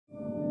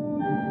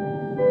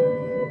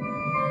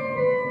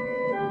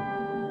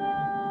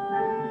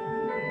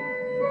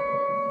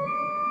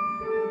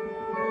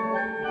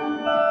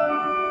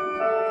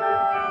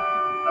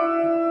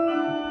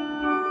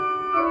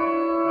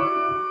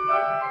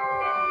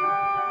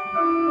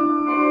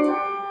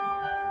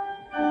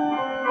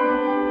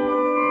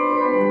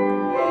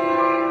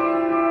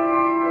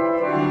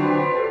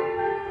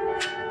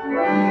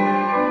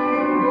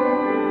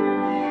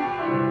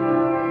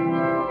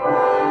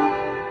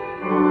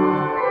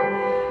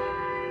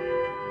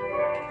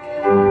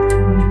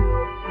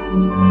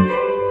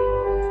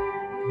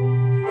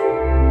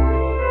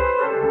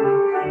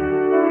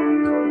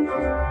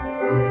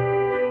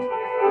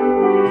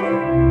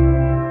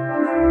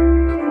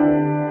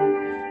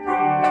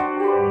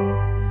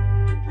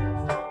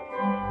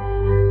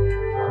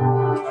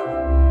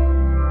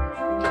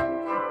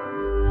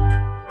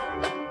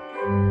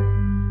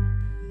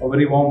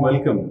very warm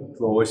welcome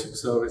to our worship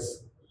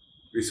service.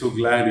 We're so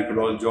glad you could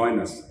all join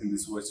us in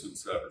this virtual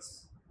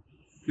service.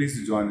 Please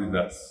do join with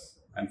us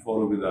and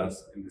follow with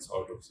us in this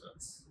order of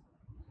service.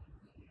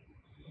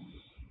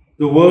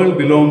 The world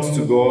belongs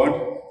to God,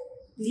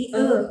 the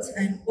earth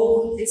and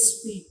all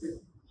its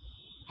people.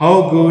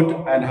 How good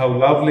and how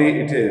lovely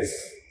it is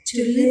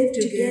to live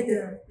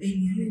together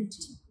in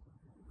unity.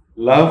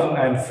 Love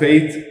and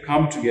faith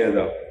come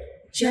together.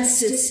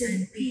 Justice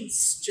and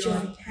peace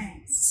join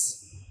hands.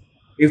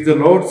 If the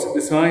Lord's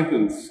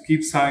disciples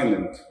keep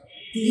silent,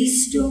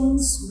 these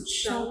stones would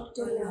shout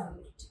aloud.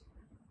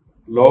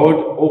 Lord,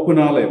 open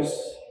our lips,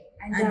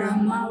 and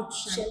our mouth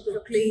shall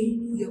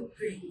proclaim your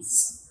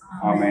praise.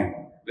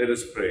 Amen. Let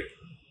us pray.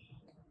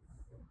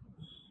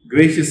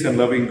 Gracious and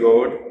loving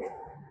God,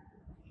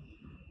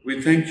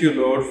 we thank you,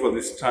 Lord, for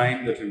this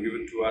time that you've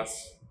given to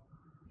us.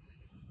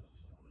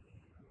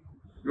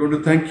 We want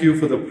to thank you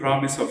for the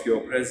promise of your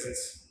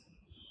presence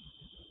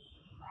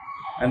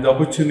and the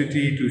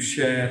opportunity to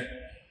share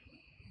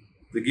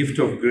the gift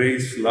of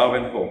grace, love,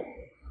 and hope.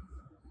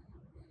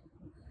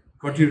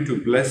 Continue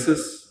to bless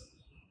us,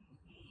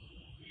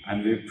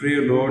 and we pray,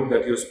 Lord,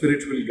 that your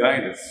Spirit will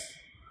guide us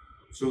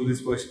through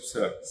this worship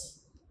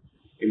service.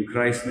 In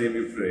Christ's name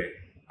we pray.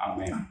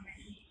 Amen.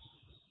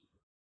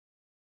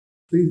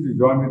 Please do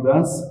join with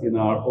us in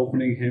our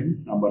opening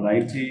hymn, number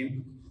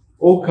 19.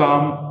 O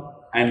come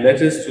and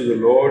let us to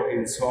the Lord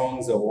in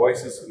songs our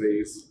voices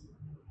raise.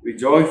 With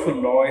joyful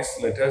noise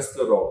let us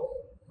the rock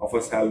of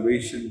our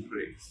salvation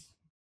praise.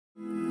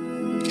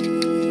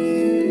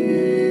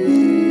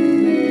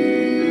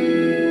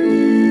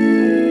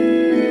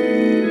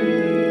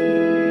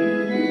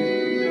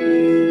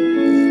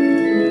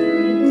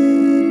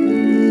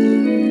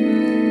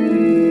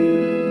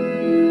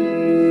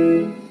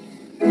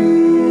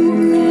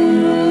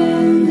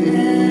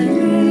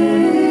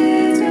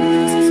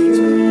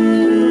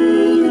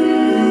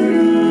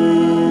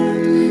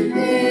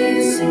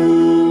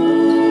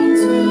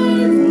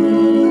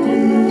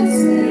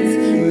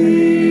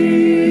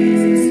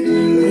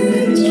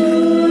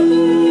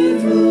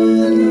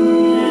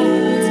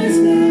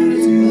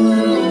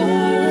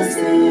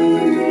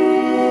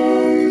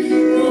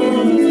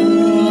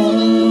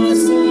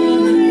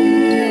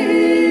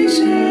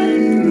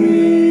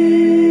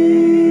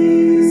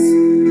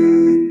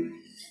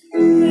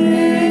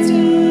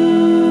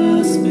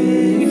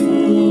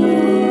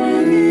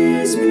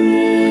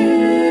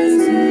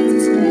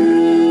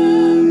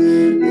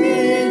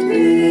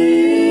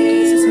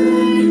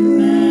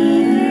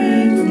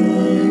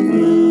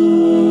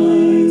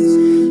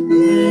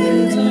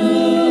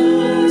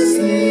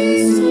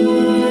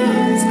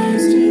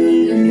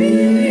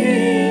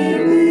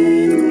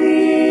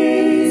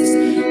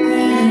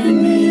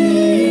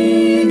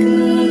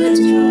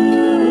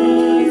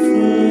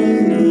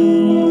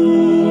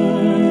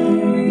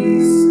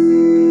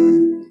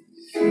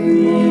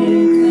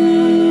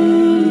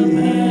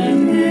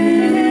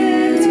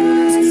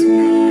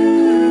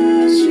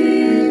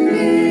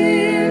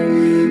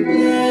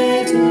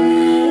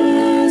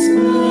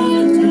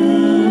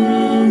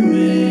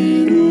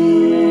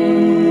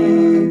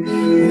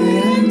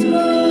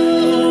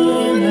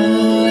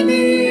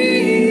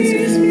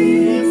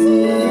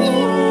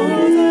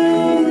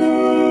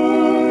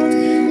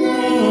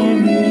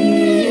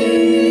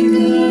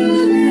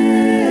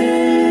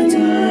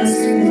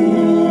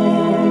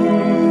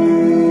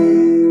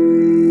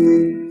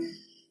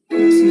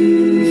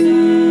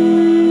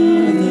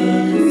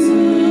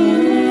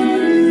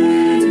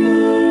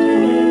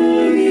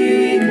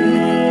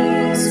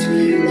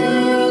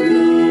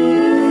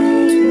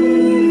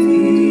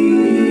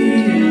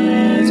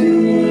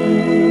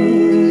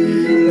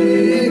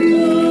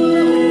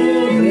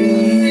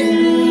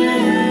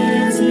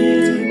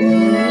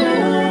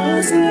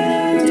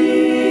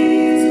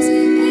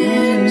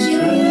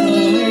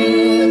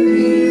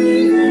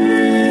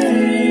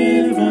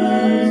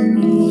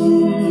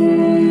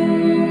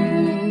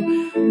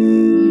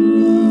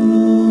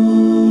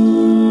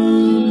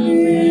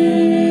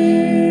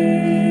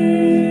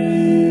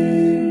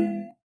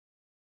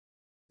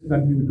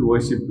 Continue to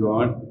worship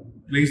God.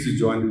 Please to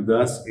join with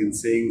us in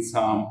saying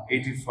Psalm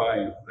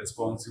 85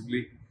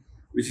 responsibly,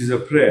 which is a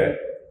prayer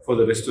for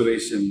the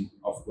restoration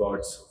of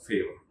God's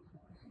favor.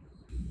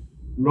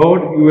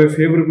 Lord, you were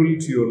favorable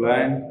to your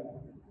land.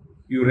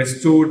 You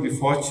restored the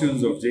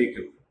fortunes of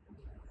Jacob.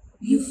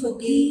 You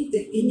forgave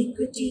the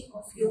iniquity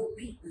of your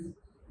people.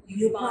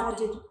 You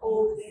pardoned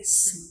all their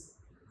sin.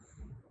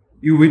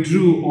 You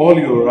withdrew all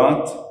your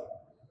wrath.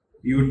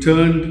 You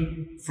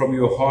turned from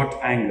your hot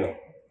anger.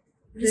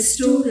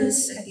 Restore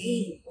us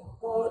again, O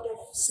God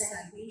of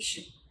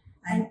salvation,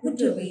 and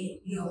put away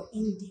your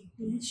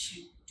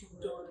indignation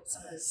towards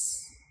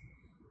us.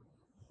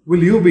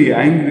 Will you be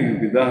angry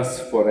with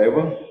us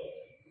forever?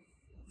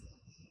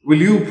 Will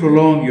you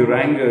prolong your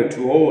anger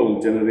to all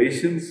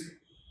generations?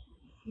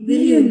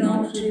 Will you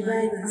not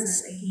revive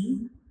us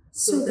again,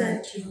 so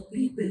that your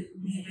people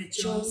may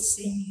rejoice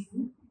in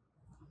you?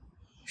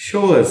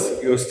 Show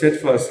us your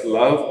steadfast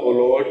love, O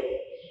Lord,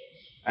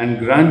 and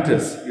grant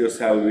us your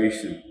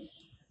salvation.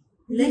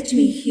 Let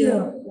me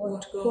hear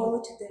what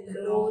God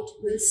the Lord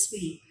will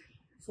speak,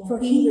 for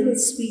he will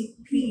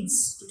speak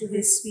peace to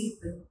his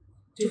people,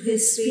 to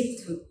his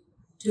faithful,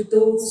 to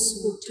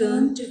those who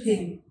turn to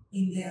him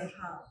in their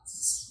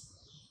hearts.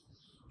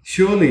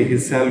 Surely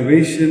his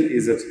salvation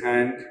is at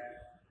hand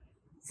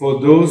for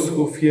those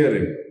who fear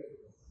him,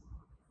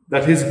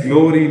 that his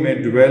glory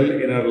may dwell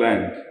in our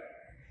land.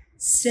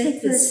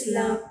 Steadfast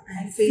love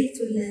and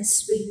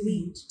faithfulness will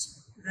meet,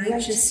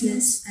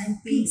 righteousness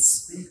and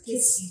peace will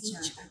kiss each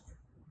other.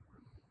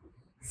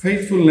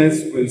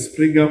 Faithfulness will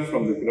spring up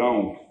from the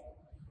ground,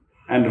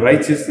 and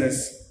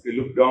righteousness will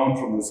look down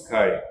from the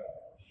sky.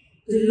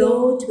 The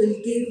Lord will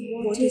give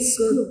what is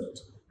good,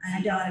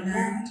 and our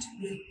land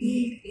will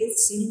yield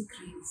its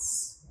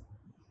increase.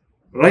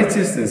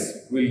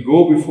 Righteousness will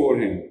go before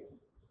him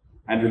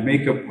and will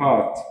make a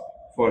path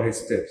for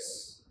his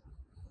steps.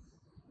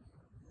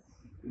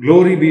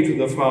 Glory be to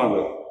the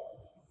Father,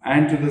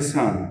 and to the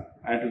Son,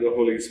 and to the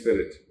Holy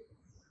Spirit.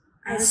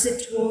 As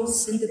it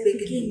was in the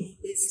beginning,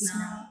 is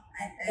now,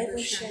 and ever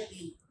shall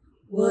be,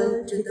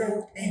 world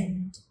without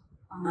end.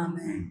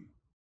 Amen.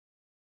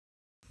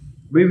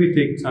 May we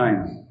take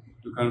time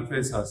to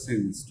confess our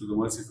sins to the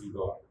merciful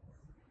God.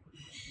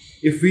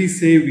 If we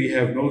say we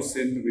have no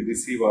sin, we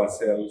deceive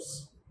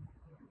ourselves,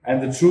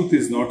 and the truth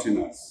is not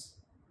in us.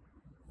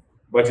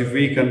 But if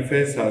we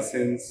confess our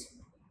sins,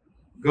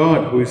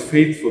 God, who is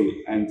faithful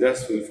and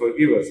just, will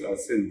forgive us our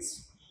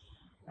sins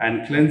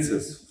and cleanse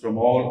us from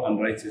all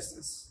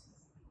unrighteousness.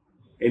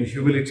 In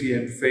humility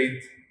and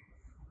faith,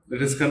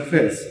 let us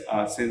confess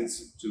our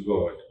sins to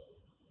God.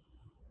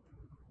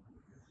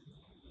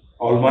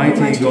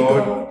 Almighty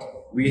God,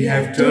 we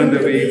have turned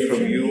away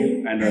from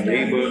you and our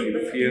neighbor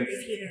in fear,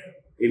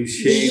 in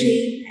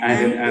shame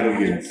and in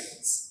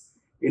arrogance.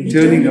 In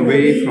turning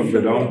away from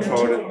the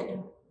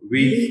downtrodden,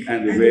 weak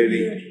and the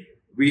weary,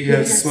 we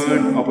have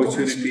spurned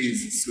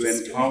opportunities to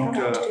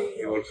encounter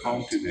your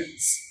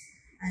countenance.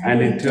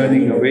 And in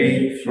turning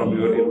away from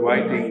your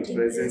inviting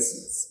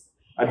presence,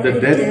 at the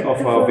depth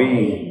of our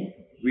being,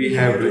 we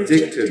have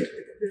rejected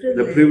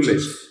the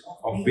privilege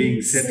of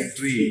being set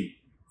free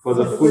for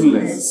the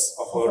fullness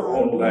of our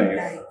own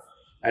life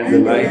and the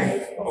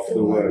life of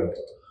the world.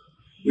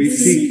 We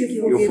seek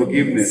your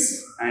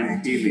forgiveness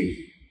and healing.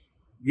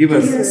 Give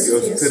us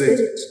your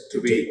Spirit to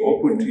be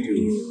open to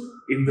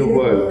you in the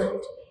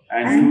world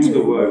and to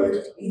the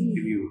world in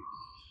you.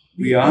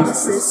 We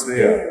ask this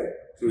prayer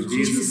through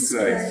Jesus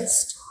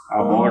Christ,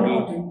 our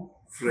model,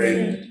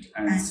 friend,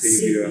 and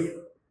Savior.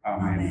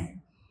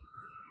 Amen.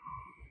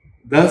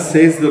 Thus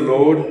says the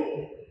Lord,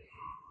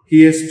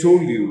 He has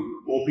told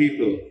you, O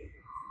people,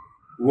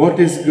 what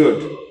is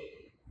good,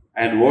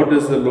 and what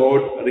does the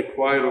Lord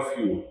require of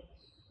you,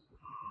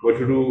 but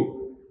to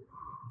do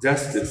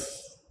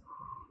justice,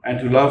 and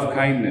to love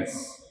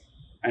kindness,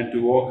 and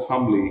to walk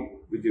humbly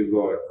with your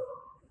God.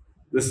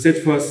 The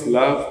steadfast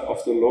love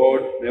of the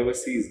Lord never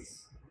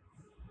ceases.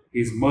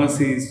 His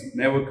mercies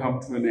never come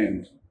to an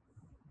end.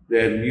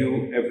 They are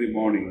new every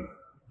morning.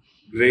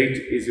 Great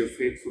is your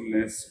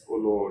faithfulness, O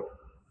Lord.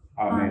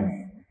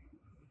 Amen.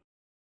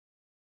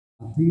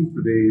 Our theme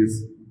today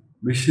is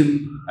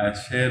Mission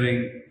as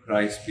Sharing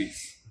Christ's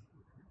Peace.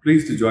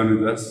 Please to join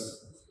with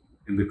us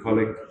in the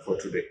collect for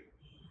today.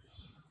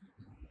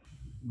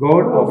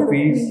 God of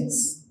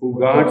peace, who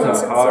guards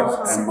our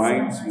hearts and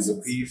minds with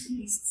the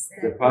peace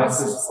that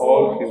passes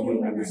all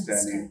human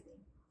understanding,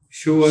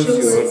 show us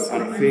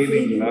your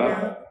unfailing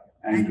love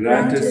and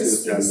grant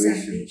us your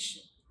salvation,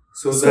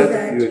 so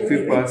that you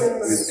equip us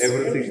with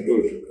everything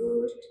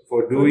good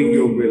for doing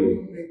your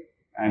will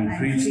and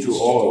preach to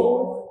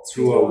all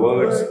through our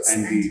words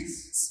and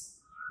deeds.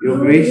 Your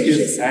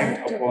gracious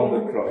act upon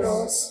the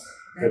cross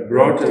that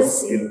brought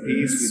us in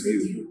peace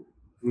with you,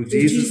 through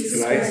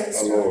Jesus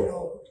Christ our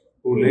Lord,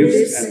 who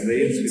lives and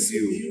reigns with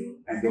you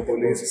and the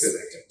Holy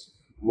Spirit,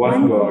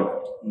 one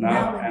God,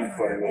 now and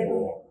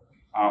forevermore.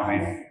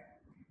 Amen.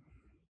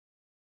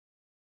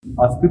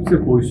 Our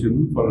scripture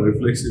portion for our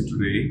reflection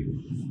today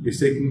is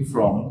taken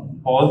from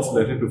Paul's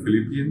letter to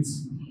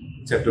Philippians,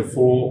 chapter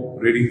 4,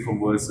 reading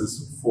from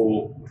verses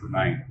 4 to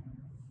 9.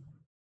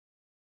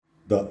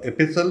 The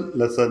epistle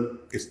lesson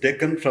is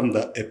taken from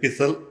the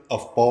epistle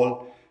of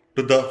Paul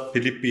to the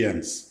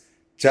Philippians,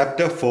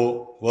 chapter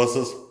 4,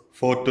 verses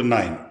 4 to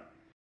 9.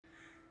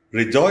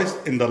 Rejoice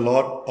in the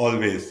Lord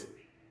always.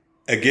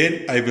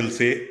 Again I will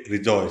say,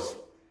 rejoice.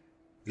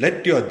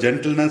 Let your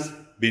gentleness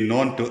be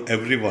known to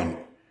everyone.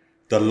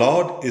 The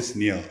Lord is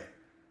near.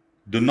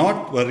 Do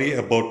not worry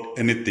about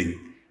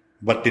anything,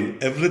 but in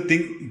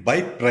everything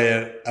by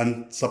prayer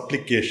and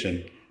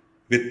supplication,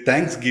 with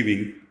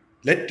thanksgiving,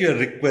 let your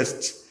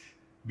requests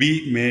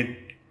be made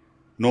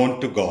known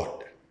to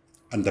God.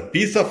 And the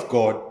peace of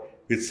God,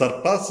 which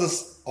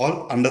surpasses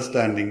all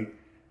understanding,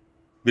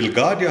 will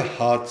guard your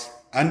hearts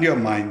and your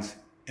minds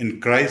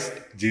in Christ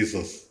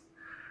Jesus.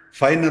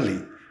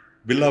 Finally,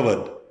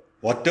 beloved,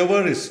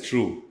 whatever is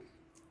true,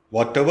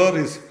 whatever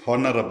is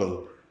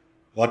honorable,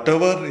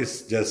 whatever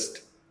is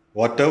just,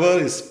 whatever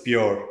is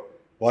pure,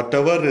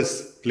 whatever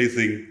is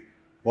pleasing,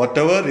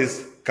 whatever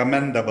is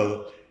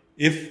commendable,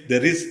 If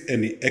there is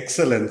any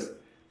excellence,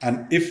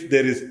 and if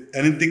there is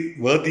anything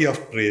worthy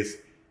of praise,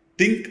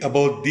 think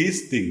about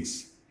these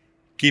things.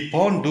 Keep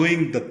on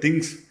doing the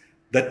things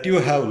that you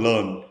have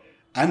learned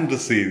and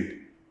received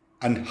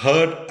and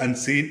heard and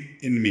seen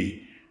in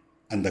me,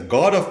 and the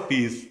God of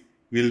peace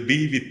will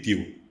be with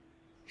you.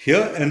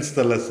 Here ends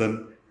the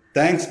lesson.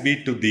 Thanks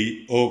be to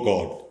thee, O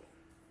God.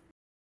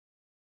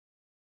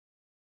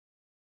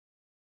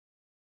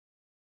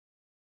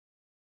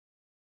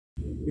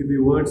 In the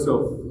words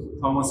of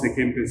Thomas A.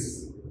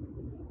 Kempis,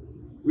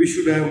 we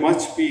should have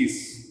much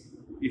peace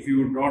if we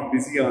would not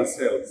busy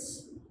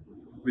ourselves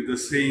with the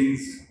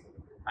sayings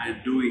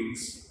and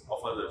doings of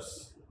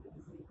others.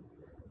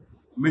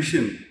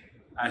 Mission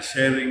as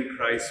sharing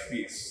Christ's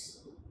peace.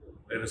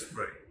 Let us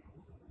pray.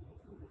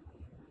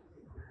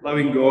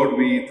 Loving God,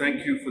 we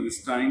thank you for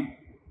this time.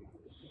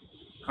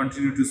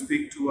 Continue to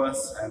speak to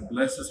us and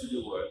bless us with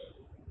your word.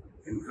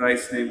 In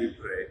Christ's name we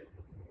pray.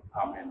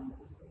 Amen.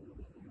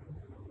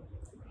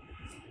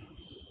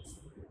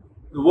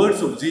 The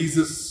words of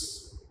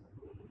Jesus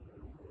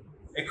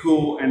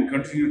echo and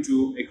continue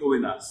to echo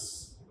in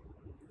us.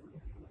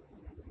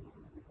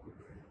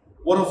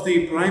 One of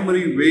the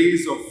primary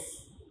ways of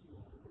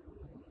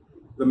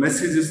the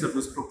messages that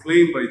was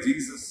proclaimed by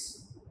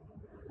Jesus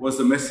was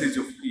the message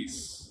of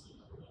peace.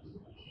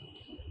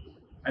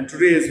 And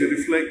today, as we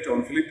reflect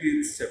on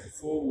Philippians chapter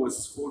 4,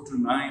 verses 4 to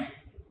 9,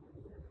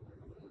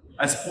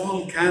 as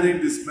Paul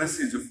carried this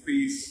message of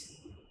peace,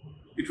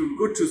 it was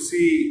good to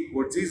see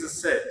what Jesus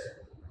said.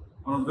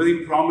 One of the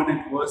very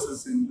prominent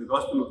verses in the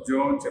Gospel of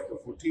John, chapter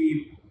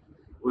 14,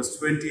 verse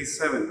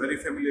 27, very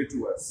familiar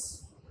to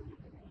us.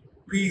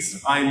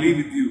 Peace I leave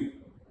with you,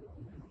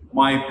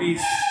 my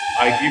peace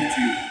I give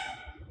to you.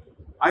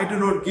 I do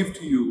not give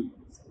to you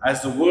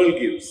as the world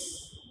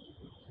gives.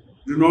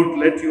 Do not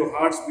let your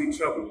hearts be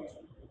troubled,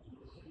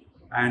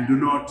 and do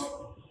not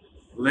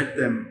let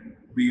them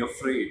be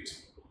afraid.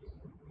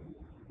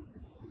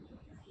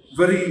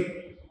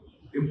 Very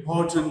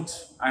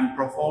important and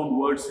profound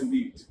words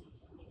indeed,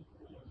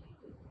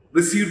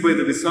 received by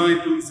the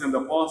disciples and the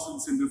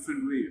apostles in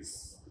different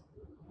ways.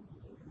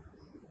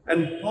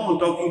 And Paul,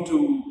 talking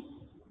to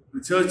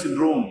the church in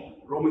Rome,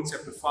 Romans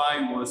chapter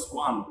 5, verse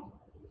 1,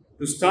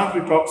 to start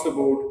with, talks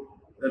about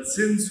that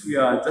since we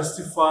are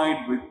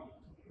justified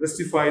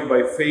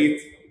by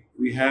faith,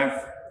 we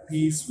have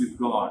peace with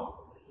God.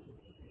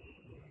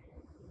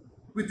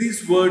 With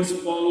these words,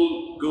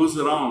 Paul goes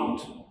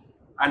around,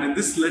 and in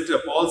this letter,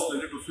 Paul's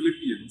letter to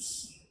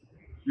Philippians,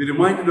 we're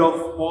reminded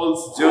of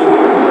Paul's journey to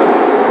the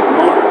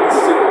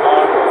northeastern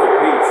part of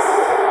Greece,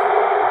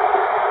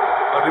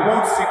 a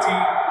remote city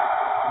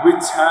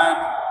which had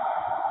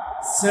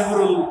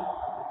several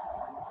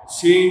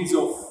chains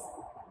of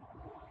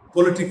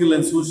political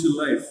and social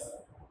life.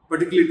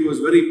 Particularly, it was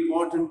very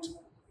important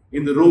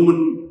in the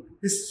Roman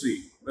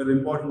history, very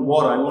important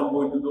war. I won't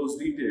go into those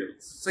details.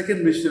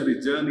 Second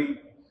missionary journey,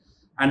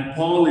 and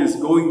Paul is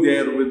going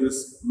there with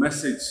this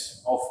message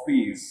of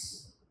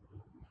peace,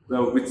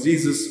 which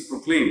Jesus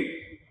proclaimed.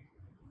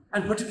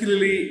 And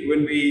particularly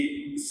when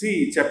we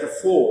see chapter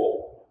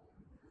 4,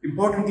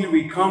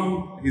 importantly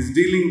he's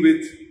dealing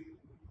with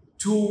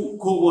two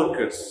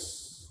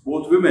co-workers,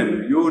 both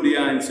women,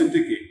 Euodia and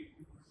Syntyche,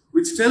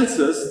 which tells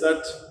us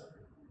that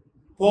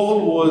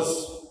Paul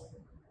was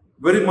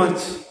very much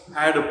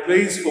had a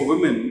place for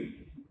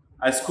women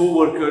as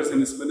co-workers in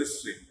his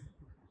ministry.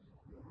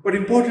 But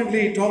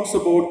importantly, he talks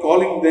about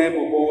calling them,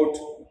 about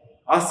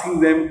asking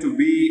them to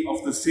be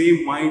of the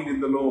same mind in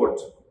the Lord.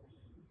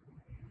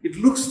 It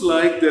looks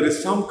like there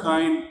is some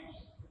kind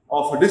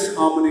of a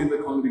disharmony in the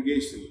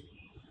congregation,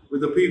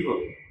 with the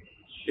people,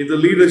 in the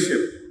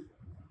leadership,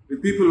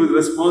 with people with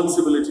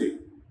responsibility.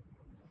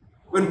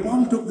 When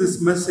Paul took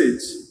this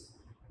message,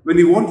 when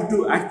he wanted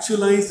to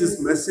actualize this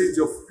message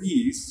of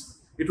peace,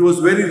 it was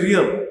very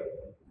real.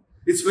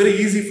 It's very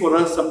easy for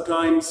us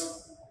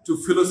sometimes to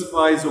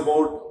philosophize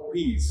about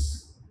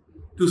peace,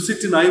 to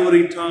sit in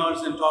ivory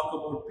towers and talk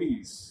about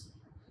peace.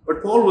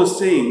 But Paul was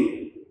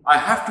saying, I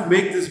have to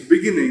make this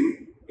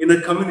beginning in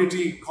a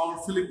community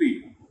called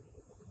Philippi.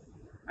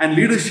 And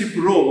leadership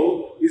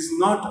role is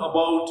not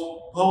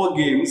about power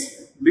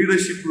games.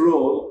 Leadership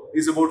role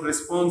is about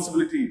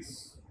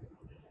responsibilities.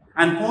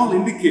 And Paul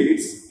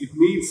indicates it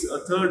needs a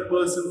third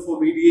person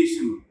for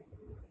mediation.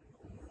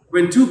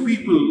 When two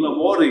people are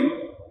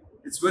warring,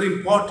 it's very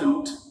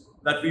important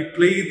that we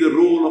play the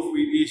role of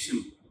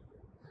mediation.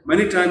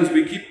 Many times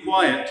we keep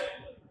quiet,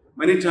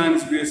 many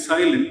times we are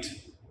silent,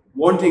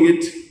 wanting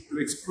it to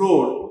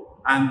explode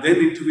and then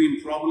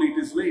intervene. Probably it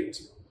is late.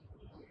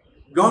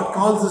 God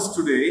calls us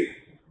today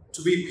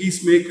to be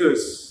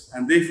peacemakers,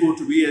 and therefore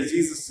to be, as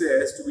Jesus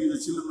says, to be the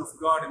children of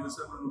God in the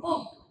Sermon on the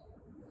Mount.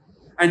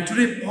 And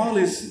today Paul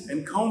is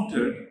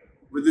encountered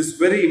with this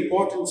very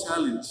important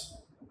challenge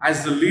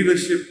as the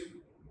leadership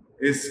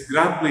is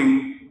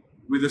grappling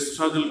with the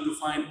struggle to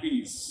find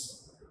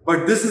peace.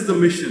 But this is the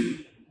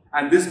mission,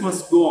 and this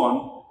must go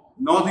on,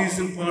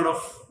 northeastern part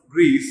of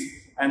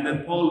Greece, and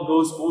then Paul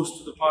goes most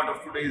to the part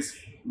of today's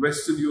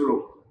Western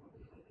Europe.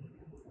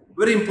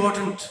 Very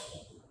important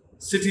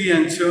city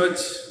and church,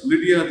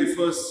 Lydia, the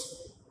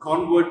first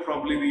convert,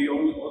 probably we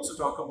also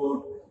talk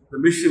about the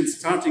mission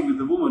starting with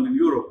the woman in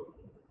Europe.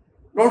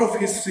 A lot of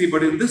history,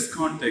 but in this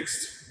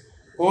context,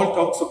 Paul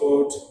talks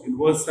about in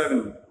verse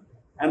 7,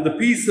 and the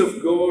peace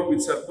of God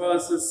which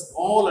surpasses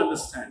all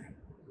understanding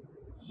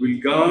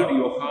will guard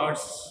your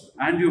hearts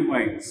and your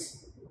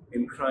minds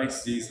in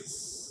Christ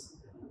Jesus.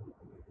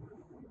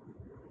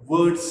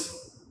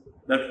 Words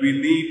that we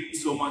need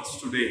so much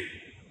today.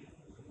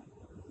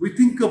 We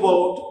think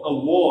about a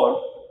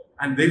war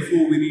and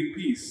therefore we need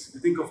peace. We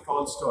think of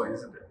Tolstoy,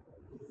 isn't it?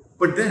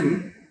 But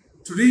then,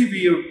 today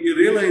we are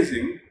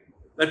realizing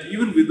that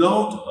even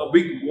without a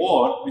big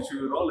war, which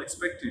we were all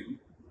expecting,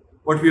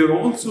 but we are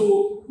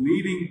also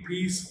needing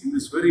peace in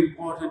this very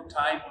important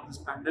time of this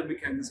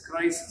pandemic and this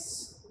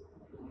crisis.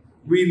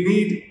 We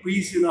need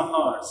peace in our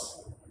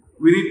hearts.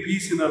 We need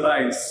peace in our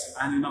lives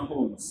and in our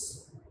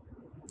homes.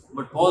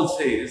 But Paul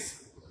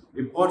says,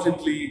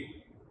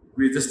 importantly,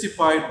 we are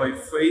justified by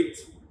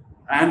faith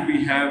and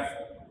we have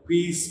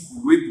peace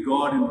with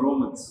God in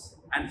Romans.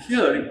 And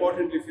here,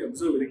 importantly, if you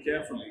observe very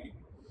carefully,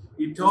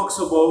 he talks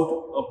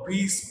about a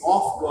peace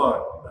of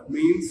God. That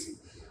means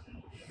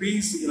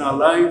peace in our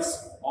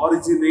lives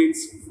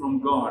originates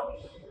from God.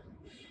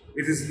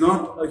 It is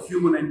not a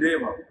human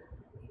endeavor.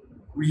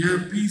 We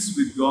have peace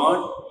with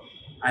God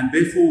and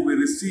therefore we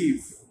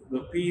receive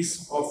the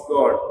peace of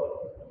God.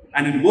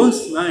 And in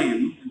verse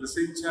 9, in the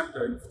same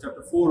chapter, in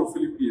chapter 4 of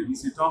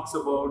Philippians, he talks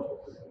about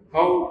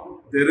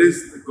how there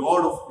is the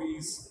God of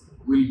peace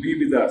will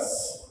be with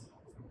us.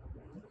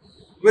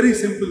 Very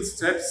simple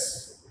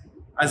steps.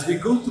 As we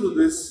go through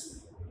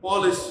this,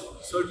 Paul is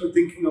certainly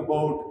thinking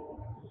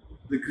about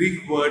the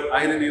Greek word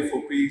irene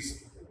for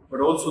peace, but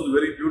also the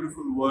very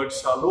beautiful word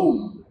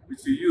shalom,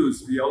 which we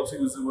use. We also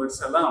use the word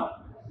salam.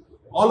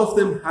 All of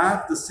them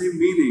have the same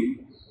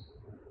meaning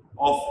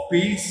of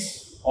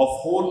peace, of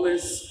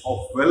wholeness,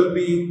 of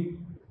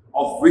well-being,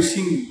 of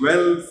wishing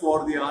well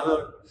for the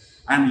other,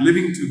 and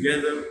living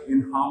together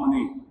in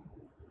harmony.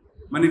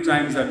 Many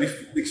times our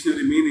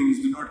dictionary meanings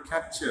do not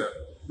capture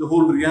the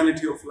whole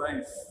reality of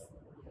life.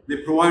 They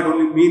provide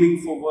only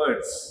meaning for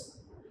words.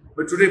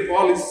 But today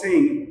Paul is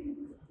saying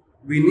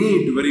we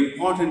need, very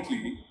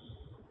importantly,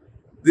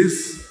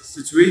 this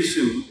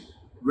situation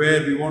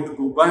where we want to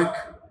go back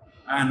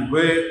and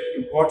where,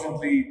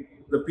 importantly,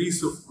 the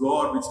peace of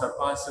God which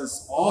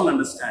surpasses all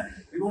understanding.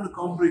 We want to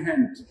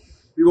comprehend.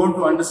 We want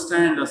to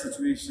understand our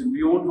situation.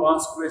 We want to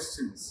ask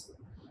questions.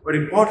 But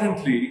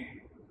importantly,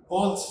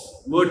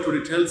 Paul's word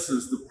today tells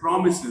us the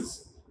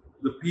promises,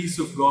 the peace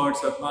of God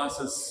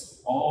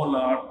surpasses all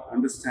our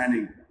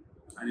understanding.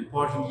 And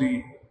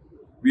importantly,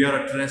 we are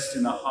at rest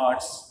in our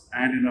hearts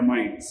and in our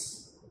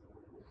minds.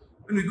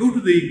 When we go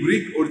to the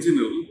Greek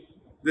original,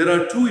 there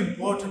are two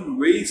important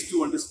ways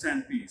to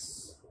understand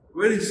peace.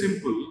 Very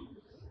simple.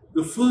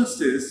 The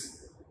first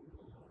is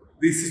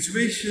the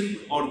situation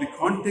or the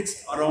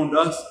context around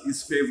us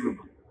is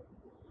favorable.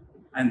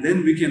 And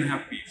then we can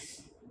have peace.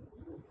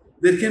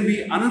 There can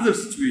be another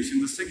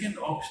situation. The second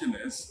option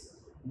is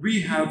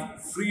we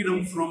have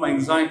freedom from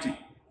anxiety.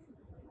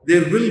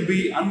 There will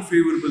be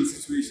unfavorable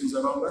situations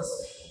around us.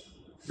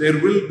 There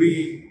will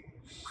be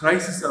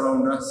crisis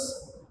around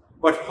us.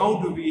 But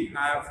how do we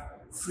have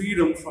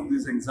freedom from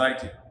this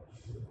anxiety?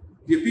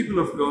 Dear people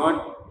of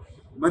God,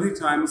 many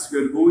times we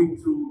are going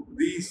through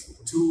these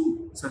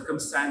two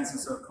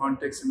circumstances or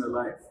contexts in our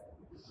life.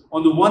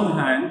 On the one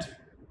hand,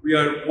 we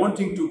are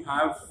wanting to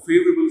have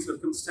favorable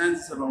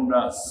circumstances around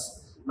us,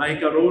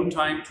 like our own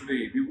time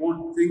today. We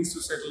want things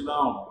to settle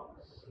down.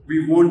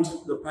 We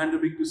want the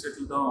pandemic to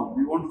settle down.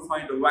 We want to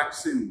find a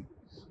vaccine.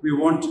 We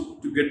want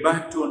to get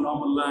back to our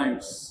normal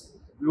lives.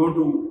 We want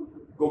to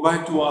go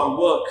back to our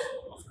work,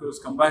 of course,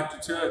 come back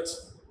to church.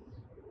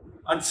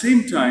 At the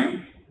same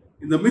time,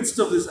 in the midst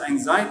of this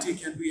anxiety,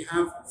 can we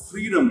have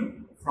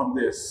freedom from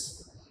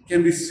this?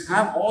 Can we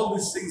have all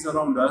these things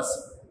around us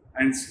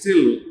and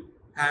still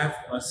have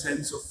a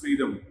sense of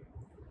freedom?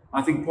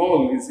 I think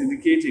Paul is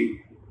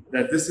indicating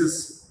that this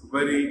is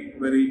very,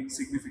 very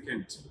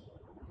significant.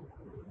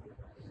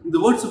 In the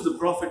words of the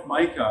prophet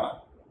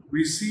Micah,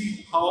 we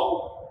see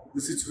how the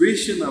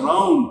situation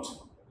around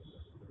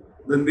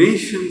the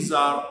nations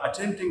are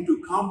attempting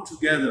to come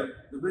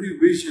together, the very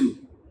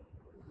vision.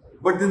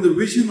 But then the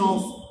vision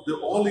of the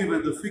olive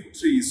and the fig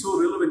tree is so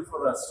relevant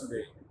for us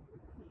today.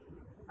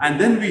 And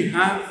then we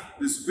have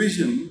this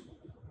vision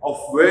of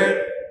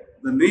where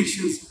the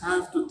nations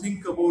have to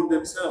think about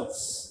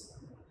themselves.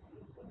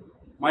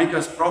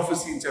 Micah's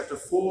prophecy in chapter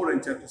 4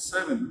 and chapter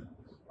 7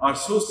 are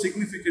so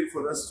significant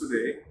for us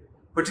today,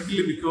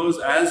 particularly because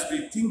as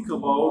we think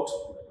about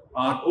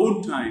our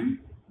own time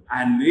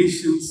and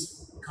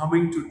nations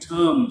coming to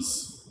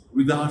terms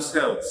with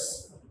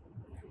ourselves.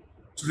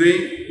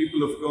 Today,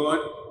 people of God,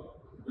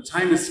 the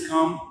time has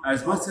come,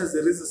 as much as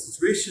there is a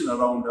situation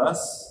around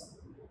us,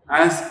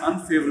 as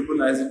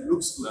unfavorable as it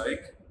looks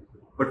like,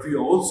 but we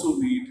also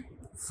need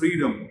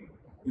freedom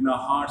in our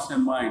hearts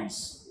and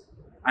minds.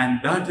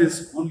 And that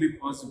is only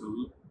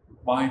possible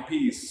by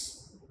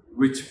peace,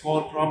 which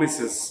Paul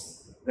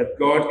promises that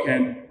God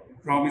can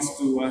promised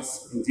to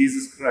us in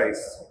Jesus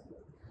Christ.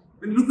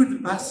 When you look at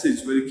the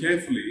passage very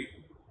carefully,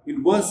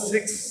 in verse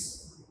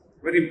 6,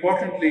 very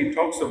importantly, it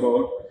talks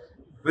about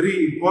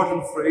very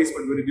important phrase,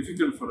 but very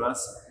difficult for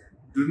us.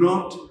 Do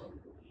not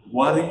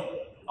worry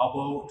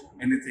about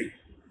anything.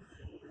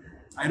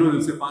 I know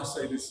they'll say,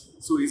 Pastor, it is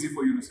so easy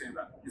for you to say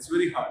that. It's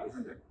very hard,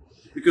 isn't it?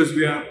 Because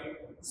we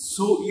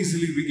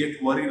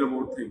get worried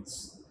about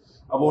things,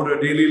 about our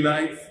daily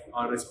life,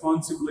 our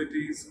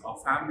responsibilities, our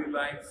family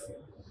life.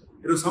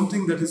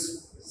 Something that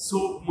is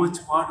so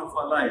much part of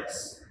our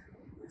lives,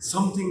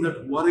 something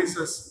that worries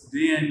us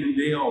day in and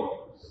day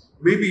out.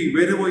 Maybe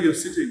wherever you're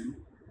sitting,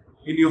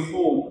 in your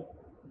home,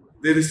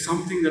 there is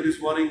something that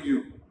is worrying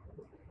you.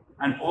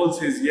 And Paul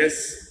says,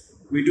 yes,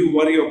 we do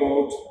worry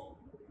about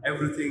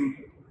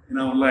everything in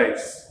our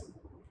lives.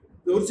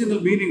 The original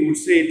meaning would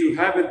say to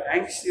have an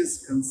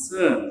anxious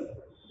concern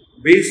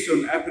based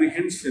on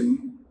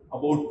apprehension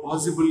about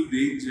possible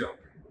danger.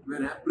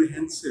 We're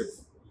apprehensive.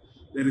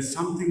 There is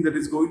something that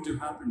is going to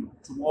happen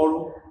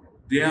tomorrow,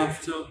 day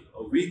after,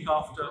 a week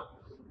after.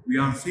 We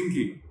are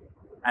thinking.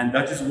 And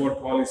that is what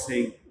Paul is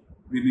saying.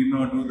 We need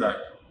not do that.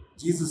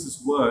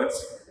 Jesus'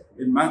 words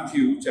in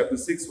Matthew chapter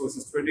 6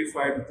 verses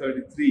 25 to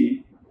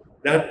 33,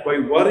 that by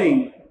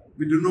worrying,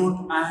 we do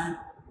not add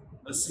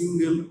a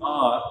single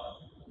hour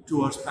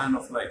to our span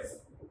of life.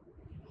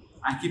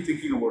 I keep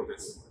thinking about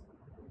this.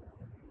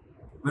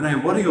 When I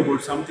worry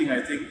about something,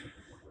 I think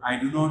I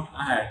do not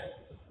add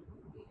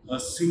a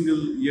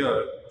single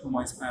year to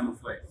my span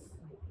of life.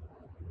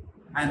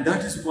 And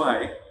that is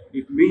why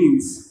it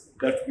means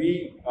that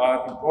we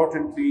are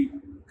importantly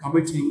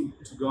committing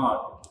to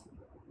God.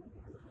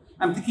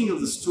 I'm thinking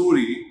of the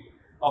story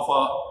of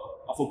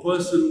a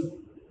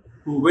person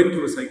who went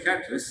to a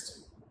psychiatrist,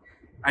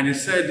 and the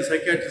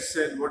psychiatrist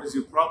said, what is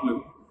your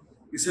problem?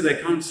 He said,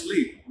 I can't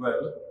sleep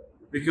well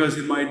because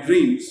in my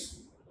dreams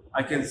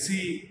I can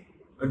see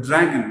a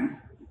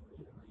dragon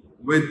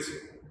with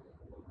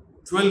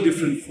 12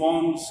 different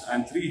forms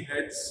and 3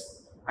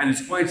 heads, and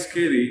it's quite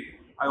scary.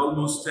 I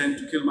almost tend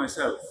to kill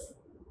myself.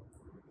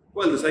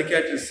 Well, the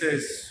psychiatrist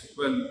says,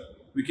 well,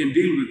 we can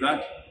deal with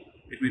that.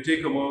 It may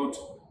take about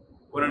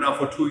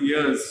 1.5 or 2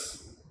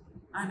 years,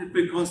 and it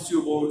may cost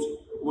you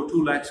about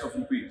 2 lakhs of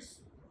rupees.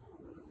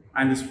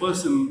 And this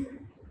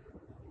person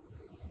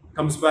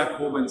comes back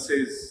home and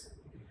says,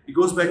 he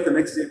goes back the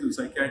next day to the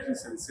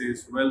psychiatrist and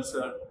says, well,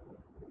 sir,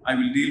 I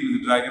will deal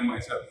with the dragon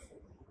myself.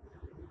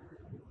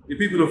 The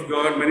people of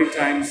God, many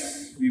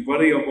times we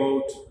worry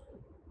about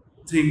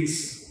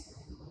things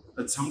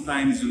that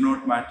sometimes do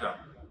not matter,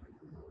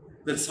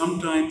 that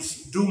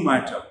sometimes do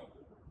matter,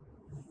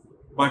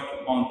 but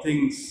on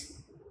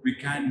things we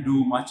can't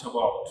do much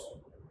about.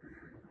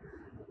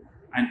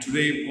 And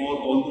today, Paul,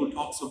 although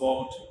talks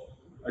about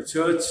a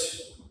church,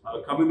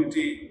 a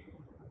community,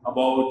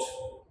 about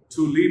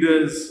 2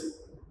 leaders,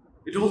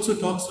 it also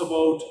talks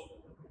about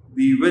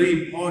the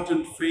very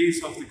important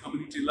phase of the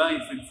community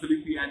life in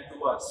Philippi and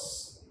to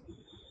us,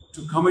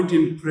 to commit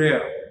in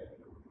prayer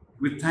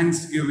with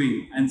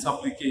thanksgiving and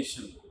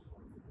supplication.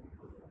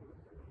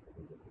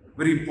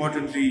 Very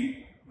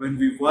importantly, when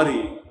we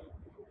worry,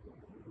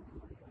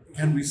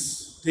 can we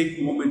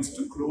take moments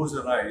to close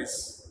our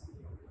eyes,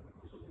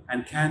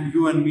 and can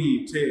you and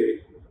me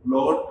say,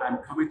 Lord, I'm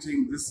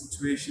committing this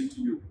situation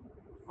to you?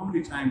 How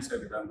many times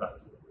have we done that?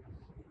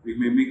 We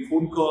may make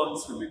phone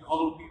calls, we may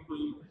call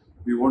people,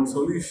 we want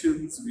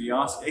solutions, we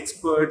ask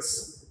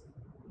experts,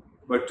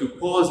 but to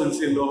pause and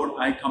say, Lord,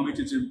 I commit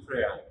it in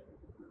prayer,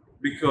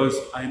 because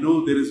I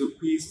know there is a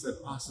peace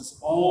that passes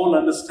all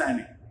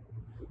understanding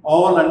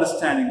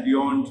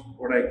beyond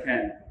what I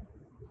can.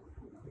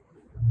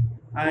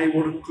 I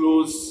want to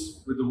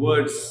close with the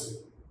words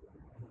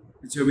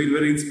which have been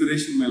very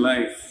inspirational in my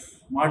life.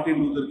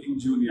 Martin Luther King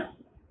Jr.,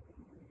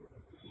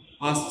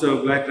 pastor,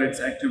 black rights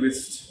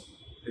activist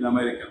in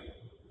America.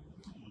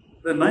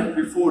 The night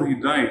before he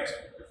died,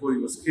 before he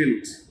was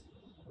killed,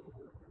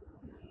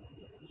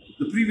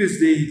 the previous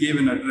day he gave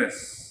an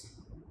address.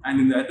 And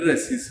in the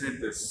address he said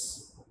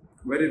this,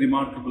 very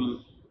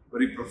remarkable,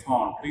 very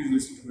profound. Please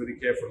listen to very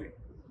carefully.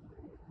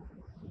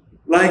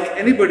 Like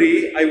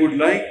anybody, I would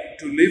like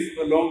to live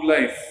a long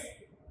life.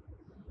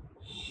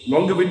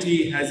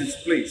 Longevity has its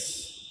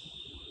place.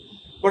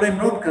 But I'm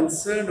not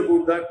concerned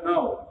about that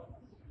now.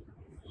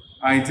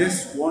 I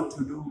just want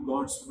to do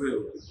God's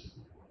will.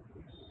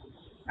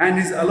 And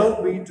He's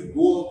allowed me to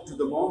go up to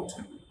the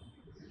mountain.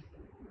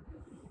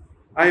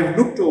 I've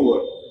looked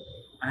over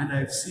and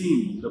I've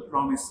seen the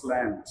promised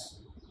land.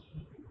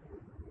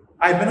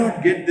 I may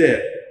not get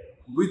there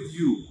with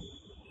you,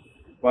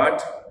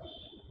 but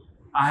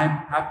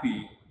I'm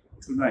happy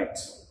tonight.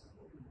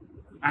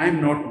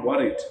 I'm not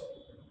worried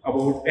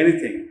about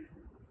anything.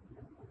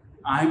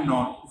 I'm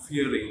not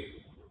fearing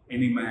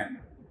any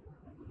man.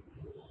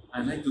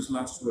 I like those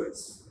last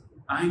words.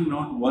 I'm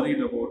not worried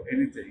about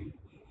anything.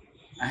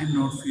 I'm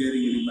not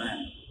fearing any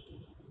man.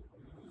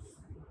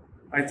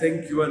 I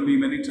think you and me,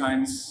 many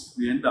times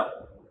we end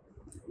up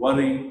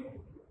worrying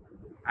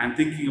and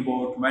thinking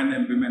about men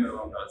and women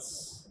around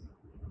us.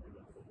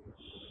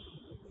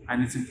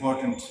 And it's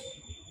important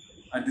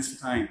at this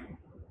time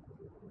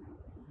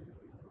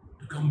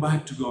to come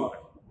back to God.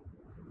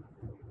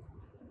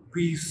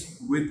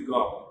 Peace with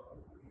God.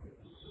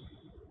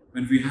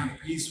 When we have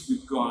peace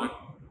with God,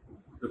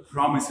 the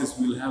promise is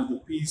we'll have the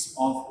peace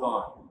of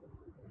God.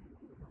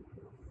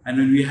 And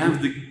when we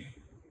have the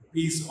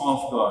peace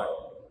of God,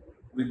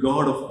 the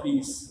God of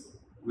peace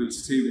will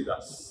stay with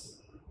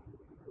us.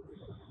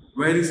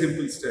 Very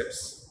simple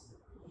steps,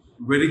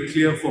 very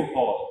clear for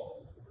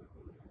Paul,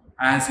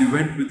 as he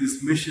went with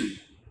his mission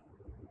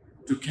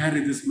to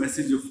carry this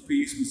message of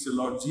peace which the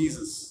Lord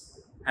Jesus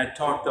had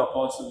taught the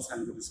apostles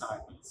and the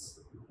disciples.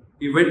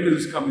 He went to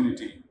this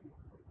community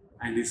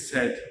and he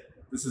said,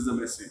 this is the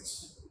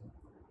message.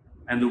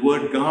 And the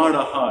word guard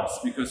our hearts,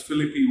 because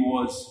Philippi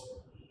was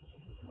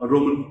a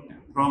Roman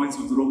province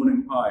of the Roman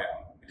Empire.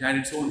 It had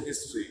its own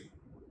history.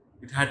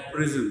 It had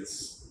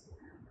prisons.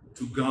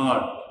 To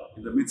guard,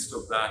 in the midst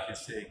of that, he's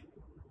saying,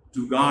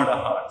 to guard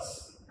our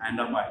hearts and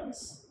our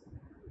minds.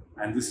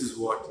 And this is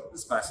what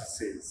this passage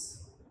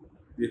says.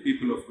 Dear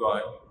people of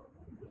God,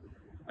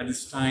 at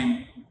this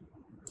time,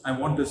 I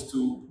want us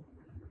to,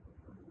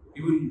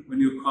 even when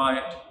you're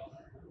quiet,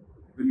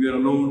 when we are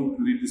alone,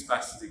 to read this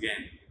passage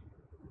again.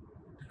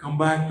 To come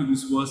back to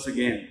this verse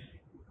again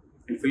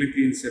in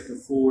Philippians chapter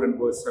 4 and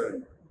verse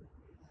 7.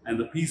 And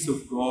the peace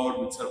of God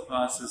which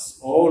surpasses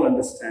all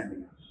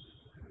understanding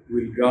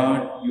will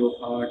guard your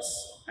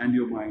hearts and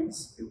your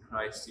minds in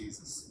Christ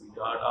Jesus. We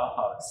guard our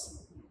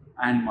hearts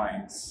and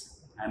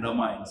our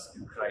minds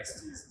in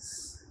Christ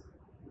Jesus.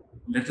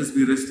 Let us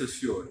be rest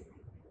assured.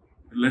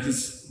 Let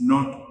us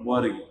not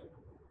worry,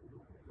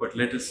 but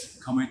let us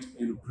commit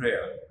in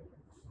prayer,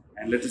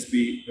 and let us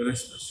be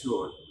rest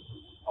assured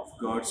of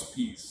God's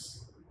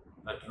peace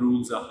that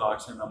rules our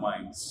hearts and our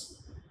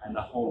minds and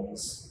our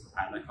homes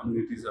and the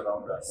communities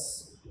around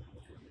us.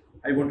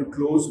 I want to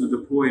close with the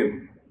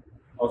poem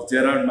of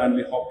Gerard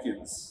Manley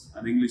Hopkins,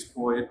 an English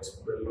poet,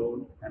 well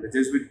known, and a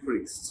Jesuit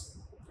priest.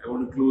 I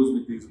want to close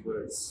with these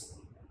words,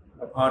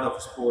 a part of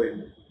his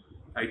poem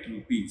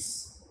titled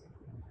Peace.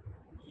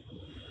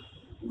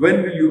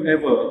 When will you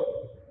ever,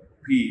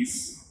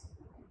 peace,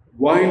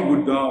 why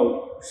would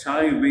thou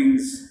shy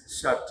wings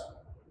shut?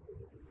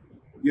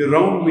 You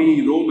round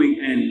me roaming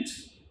end,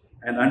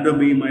 and under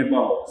me my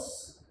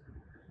boughs.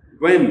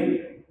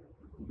 When,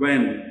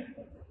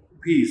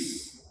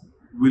 peace,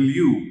 will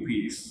you,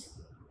 peace?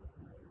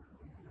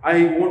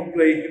 I won't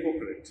play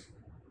hypocrite.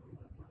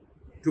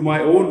 To my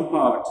own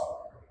heart,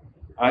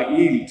 I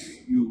yield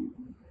you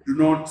do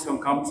not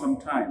come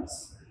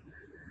sometimes.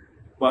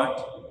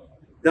 But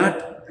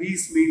that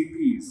piecemeal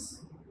peace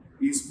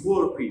is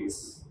poor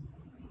peace.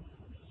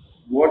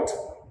 What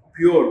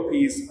pure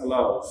peace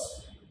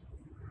allows?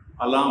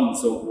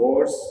 Alarms of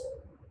wars,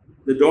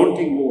 the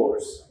daunting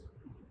wars,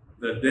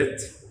 the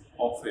death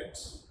of it.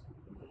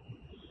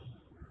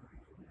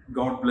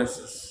 God bless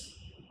us.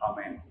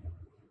 Amen.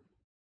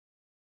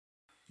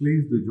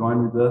 Please do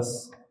join with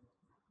us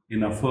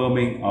in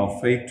affirming our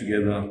faith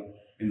together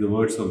in the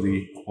words of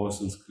the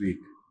Apostles' Creed.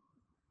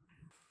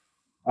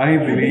 I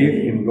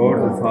believe in God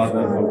the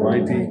Father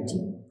Almighty,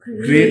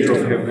 creator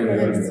of heaven and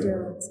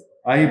earth.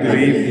 I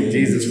believe in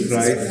Jesus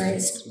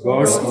Christ,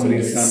 God's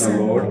only Son, our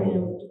Lord,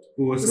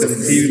 who was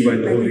conceived by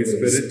the Holy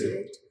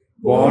Spirit,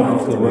 born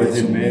of the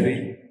Virgin Mary,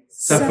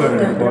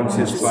 suffered under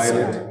Pontius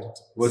Pilate,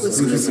 was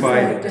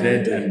crucified,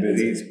 dead and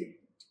buried.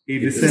 He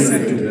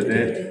descended to the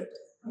dead.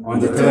 On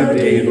the third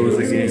day he rose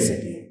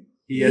again.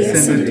 He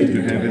ascended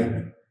into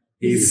heaven.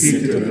 He is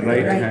seated at the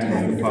right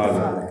hand of the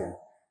Father,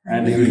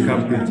 and he will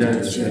come to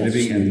judge the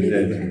living and the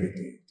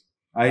dead.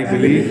 I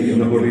believe in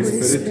the Holy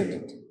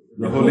Spirit,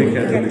 the Holy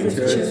Catholic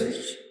Church,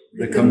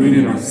 the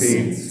communion of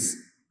saints,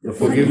 the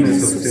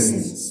forgiveness of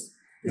sins,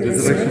 the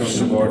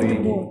resurrection of the body,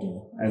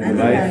 and the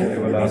life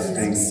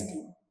everlasting.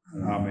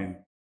 Amen.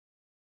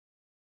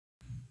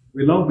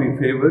 We'll now be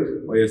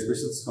favored by a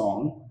special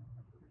song,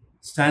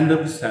 Stand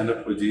Up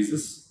for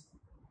Jesus,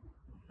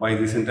 by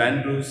the St.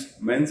 Andrew's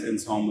Men's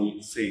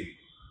Ensemble Sing.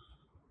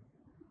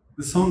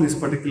 The song is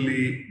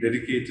particularly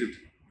dedicated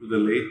to the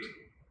late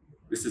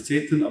Mr.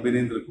 Chetan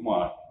Abhinendra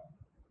Kumar,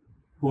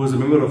 who was a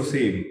member of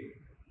SAME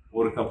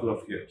for a couple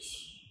of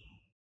years.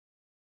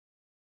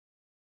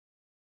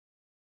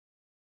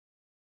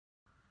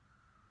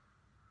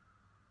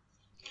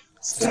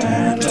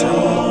 Stand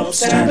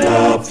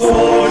up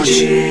for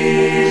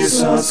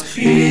Jesus,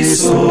 ye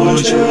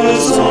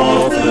soldiers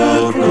of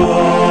the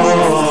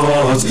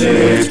cross.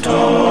 Lift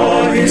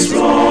high his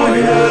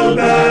royal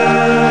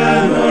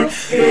banner,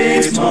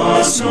 it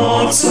must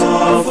not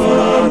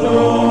suffer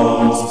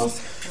loss.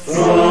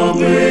 From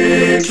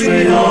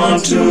victory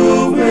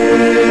unto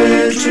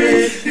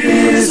victory,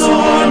 his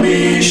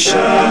army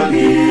shall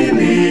he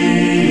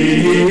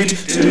lead,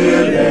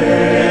 till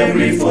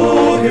every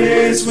foe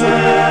is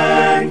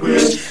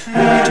vanquished,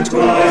 and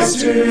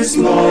Christ is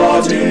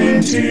Lord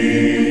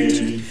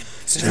indeed.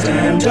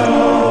 Stand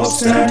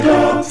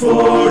up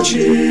for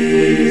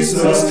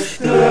Jesus,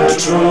 the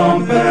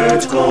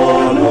trumpet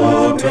call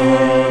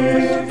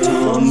obey.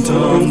 Dum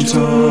dum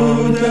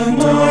dum, the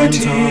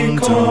mighty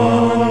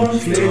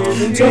conflict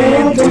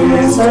in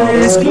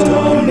this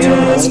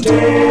glorious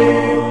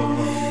day.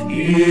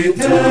 He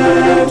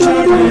that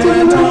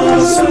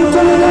us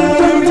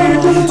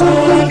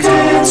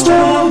against the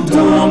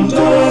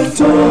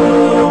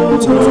foe,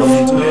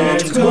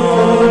 let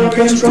God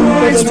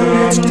Christ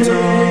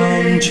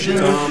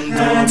danger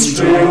and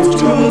strength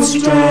to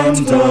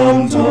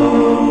strengthen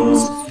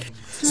those.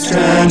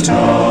 Stand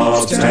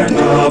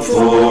up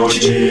for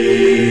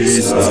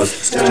Jesus,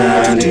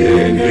 stand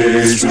in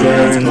His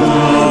strength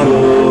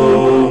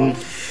alone.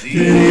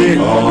 The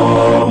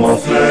arm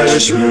of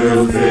flesh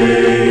will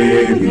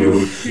fail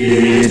you,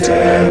 ye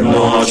dare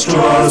not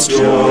trust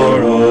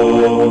your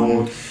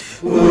own.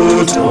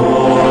 Put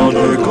on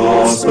the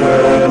gospel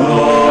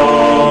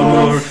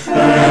armor,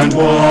 and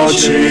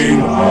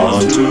watching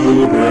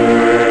unto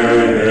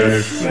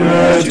prayer,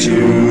 let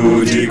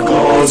duty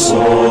cause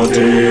or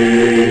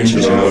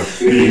danger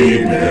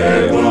be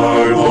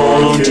never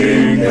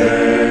wanting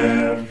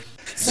there.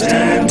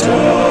 Stand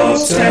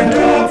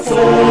up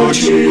for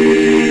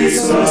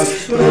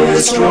Jesus, the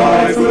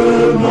strife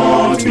will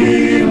not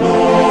be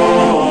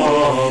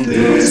long.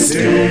 This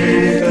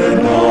day the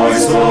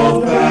noise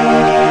of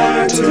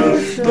battle,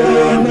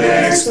 the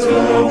next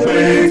the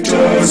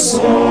victor's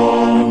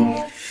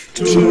song.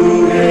 To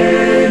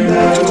him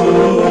that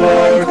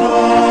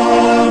overcometh,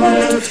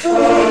 a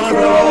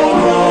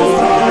crown of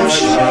life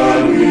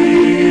shall be.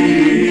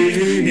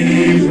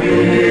 He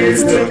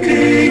is the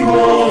King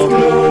of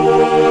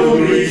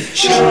glory,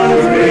 shall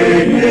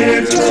reign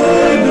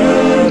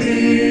eternally.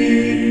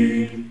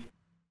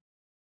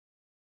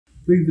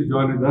 Please to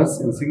join with us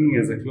in singing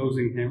as a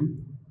closing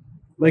hymn,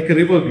 like a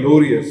river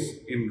glorious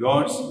in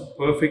God's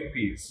perfect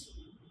peace,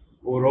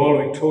 o'er all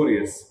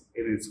victorious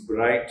in its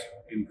bright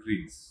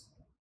increase.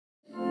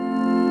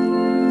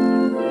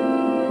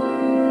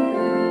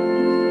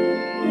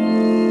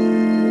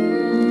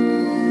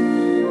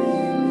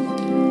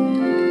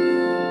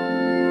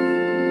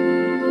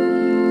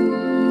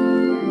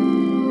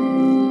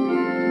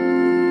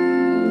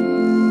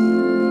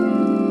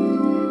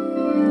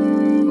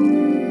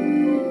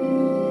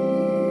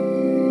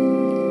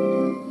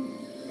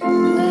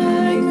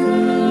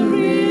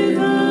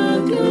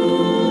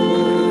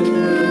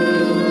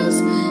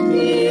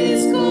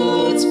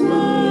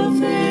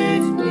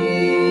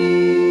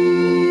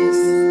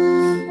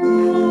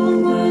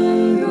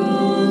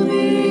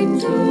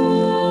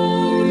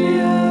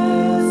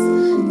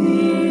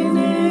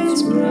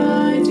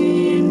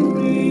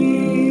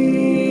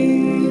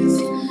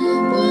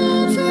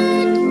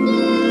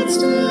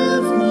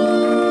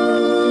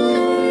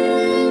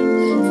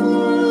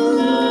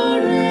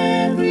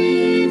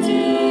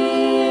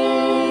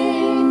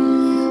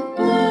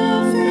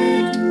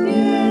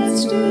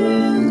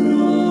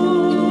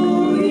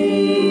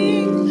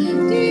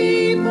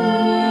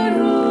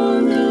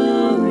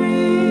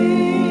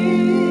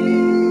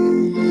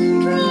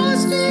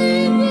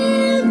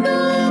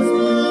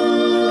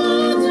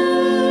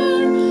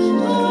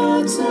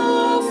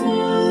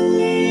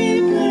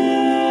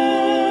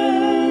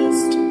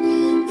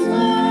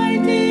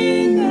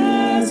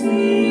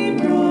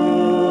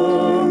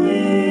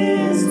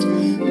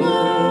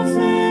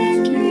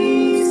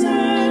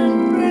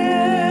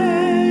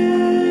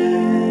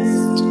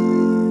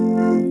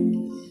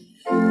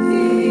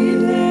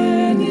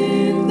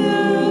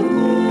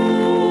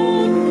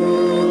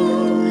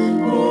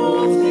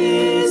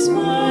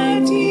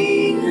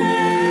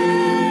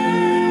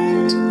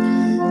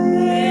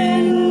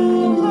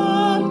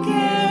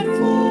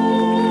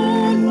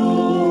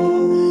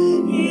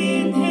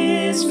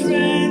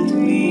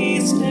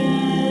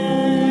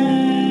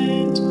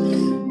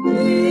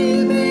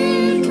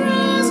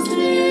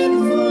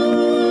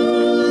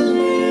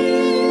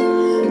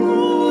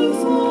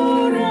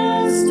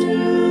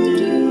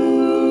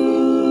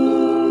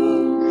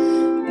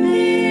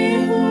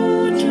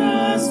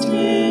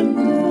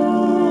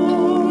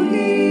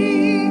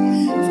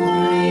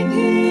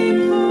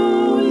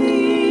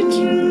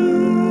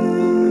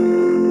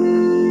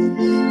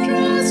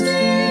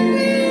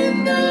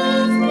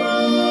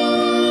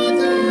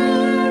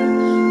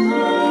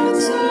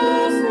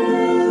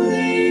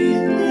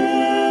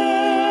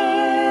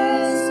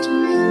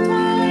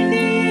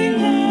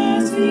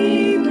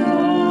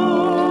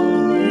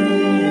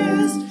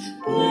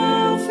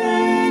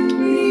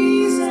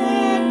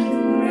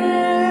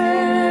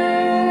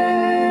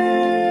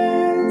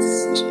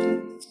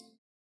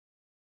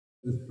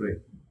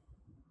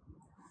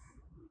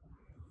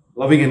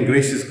 Loving and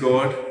gracious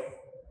God,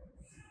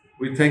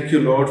 we thank you,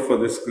 Lord, for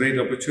this great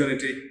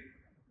opportunity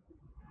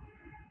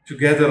to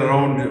gather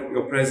around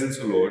your presence,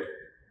 O Lord.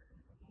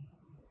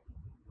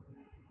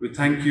 We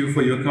thank you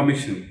for your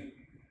commission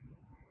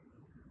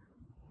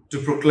to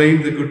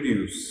proclaim the good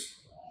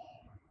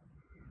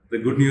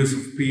news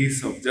of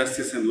peace, of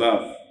justice and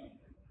love.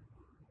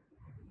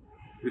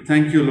 We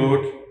thank you,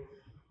 Lord,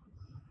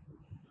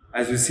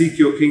 as we seek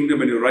your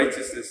kingdom and your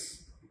righteousness.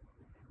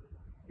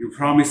 You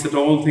promise that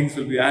all things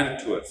will be added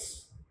to us.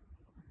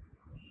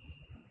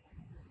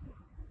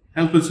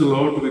 Help us, O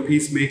Lord, to be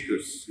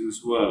peacemakers in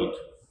this world.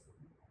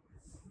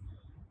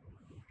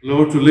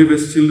 Lord, to live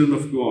as children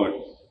of God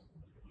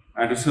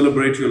and to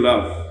celebrate your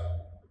love.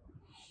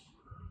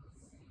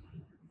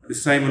 At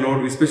this time,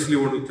 Lord, we especially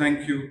want to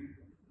thank you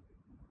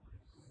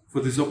for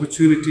this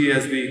opportunity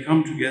as we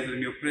come together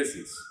in your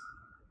presence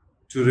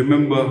to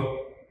remember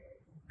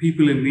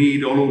people in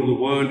need all over the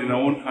world, in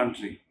our own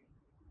country.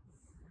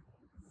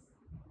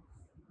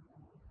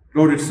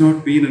 Lord, it's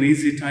not been an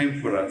easy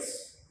time for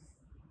us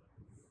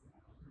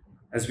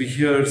as we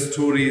hear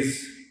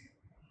stories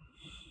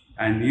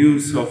and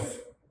news of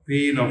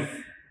pain, of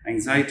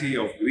anxiety,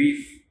 of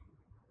grief,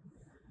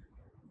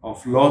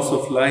 of loss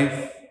of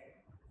life,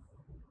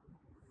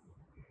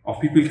 of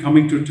people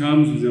coming to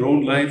terms with their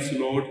own lives,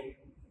 Lord.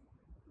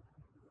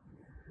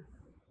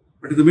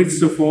 But in the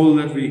midst of all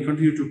that, we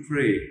continue to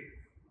pray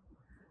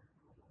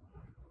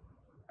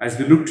as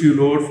we look to you,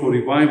 Lord, for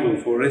revival,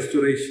 for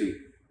restoration,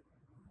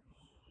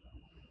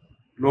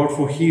 Lord,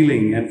 for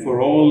healing, and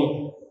for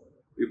all.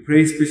 We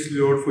pray especially,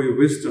 Lord, for your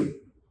wisdom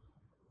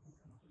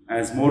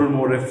as more and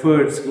more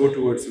efforts go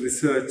towards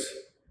research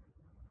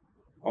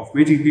of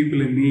meeting people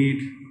in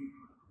need,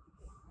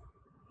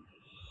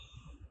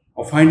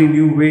 of finding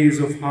new ways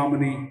of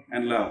harmony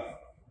and love.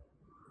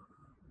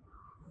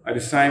 At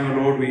this time,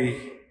 Lord,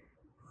 we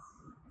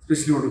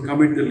especially want to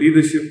commit the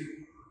leadership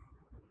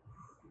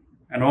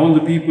and all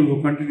the people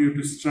who continue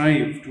to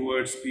strive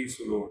towards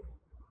peace, O Lord.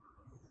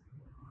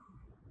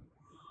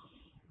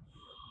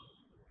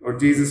 Lord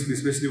Jesus, we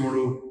especially want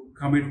to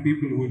commit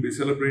people who will be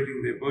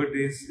celebrating their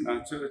birthdays in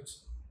our church.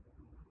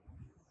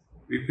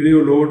 We pray, O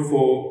Lord,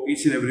 for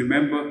each and every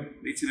member,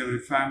 each and every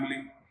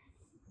family.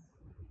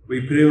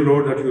 We pray, O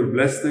Lord, that you will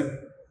bless them.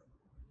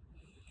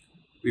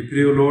 We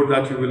pray, O Lord,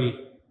 that you will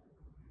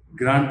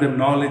grant them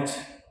knowledge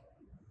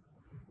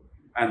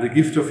and the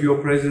gift of your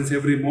presence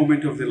every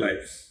moment of their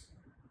lives.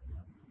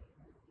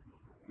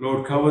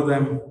 Lord, cover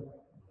them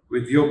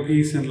with your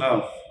peace and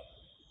love.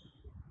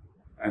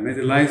 And may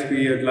their lives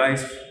be a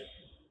life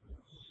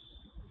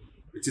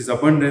which is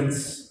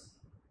abundance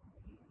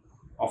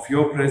of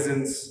your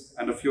presence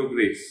and of your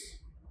grace.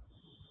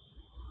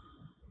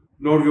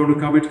 Lord, we want to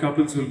commit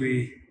couples who will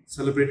be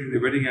celebrating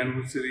their wedding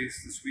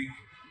anniversaries this week.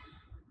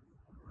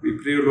 We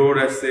pray, Lord,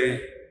 as they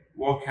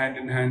walk hand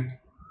in hand.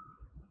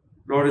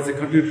 Lord, as they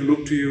continue to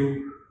look to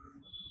you,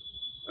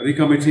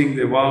 recommitting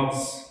their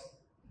vows,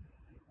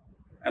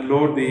 and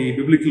Lord, the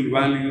biblical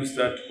values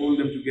that hold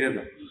them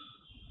together.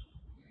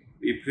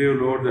 We pray,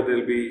 Lord, that there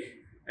will be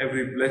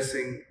every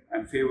blessing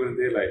and favor in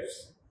their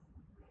lives.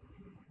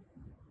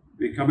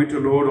 We commit to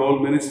Lord all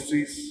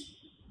ministries,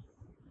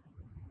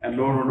 and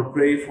Lord, I want to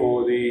pray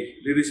for the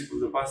leadership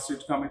of the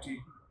pastorate committee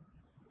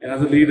and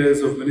other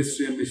leaders of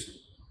ministry and mission.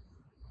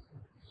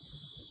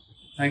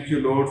 Thank you,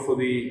 Lord, for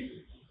the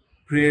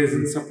prayers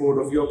and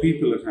support of your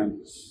people at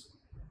Andrews.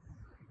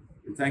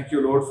 We thank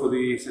you, Lord, for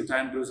the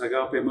St.Andrew's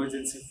Agape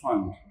Emergency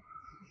Fund.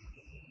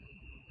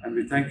 And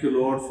we thank you,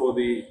 Lord, for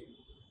the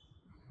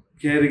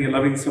caring and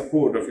loving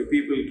support of your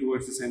people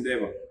towards this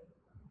endeavor.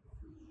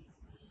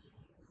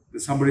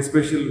 There's somebody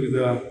special with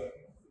a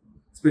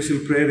special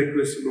prayer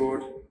request,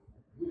 Lord,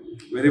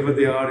 wherever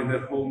they are in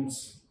their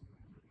homes.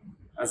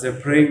 As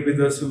they're praying with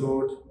us,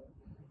 Lord,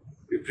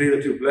 we pray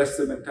that you bless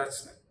them and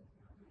touch them.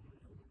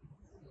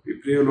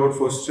 We pray, Lord,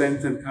 for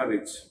strength and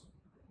courage.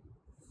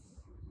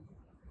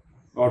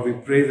 Lord, we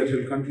pray that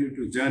you'll continue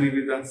to journey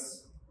with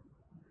us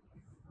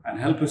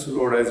and help us,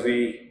 Lord, as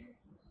we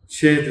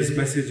share this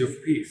message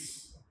of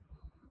peace.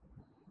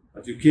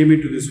 That you came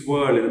into this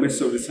world in the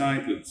midst of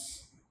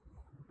disciples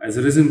as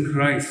a risen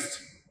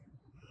Christ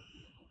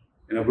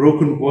in a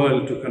broken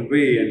world to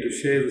convey and to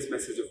share this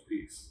message of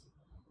peace.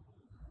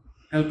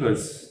 Help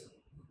us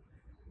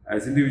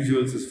as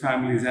individuals, as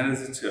families, and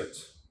as a church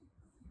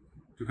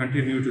to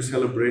continue to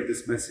celebrate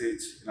this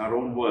message in our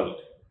own world.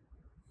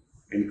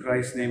 In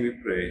Christ's name we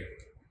pray.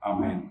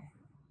 Amen.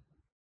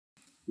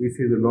 We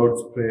say the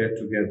Lord's Prayer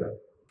together.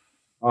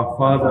 Our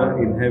Father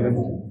in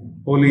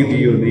heaven, holy be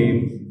your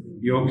name.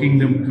 Your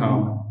kingdom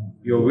come.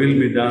 Your will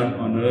be done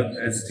on earth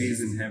as it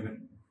is in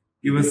heaven.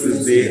 Give us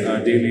this day our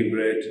daily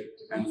bread,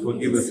 and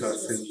forgive us our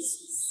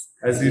sins,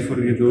 as we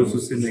forgive those who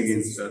sin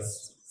against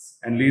us.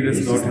 And lead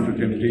us not into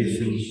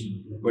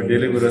temptation, but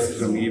deliver us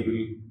from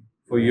evil.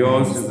 For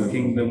yours is the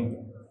kingdom,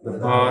 the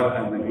power,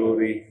 and the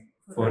glory,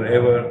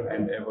 forever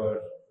and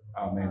ever.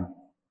 Amen.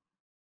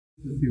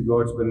 Receive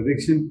God's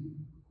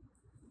benediction.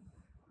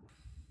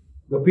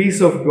 The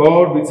peace of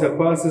God, which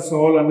surpasses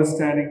all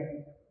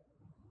understanding,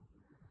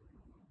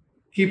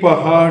 keep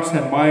our hearts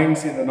and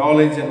minds in the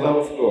knowledge and love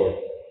of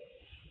God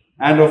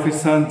and of His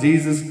Son,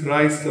 Jesus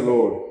Christ the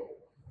Lord.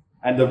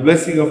 And the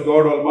blessing of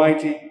God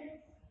Almighty,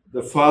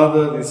 the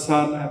Father, the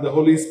Son, and the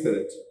Holy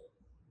Spirit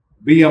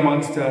be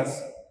amongst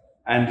us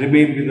and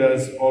remain with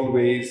us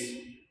always.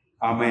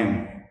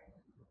 Amen.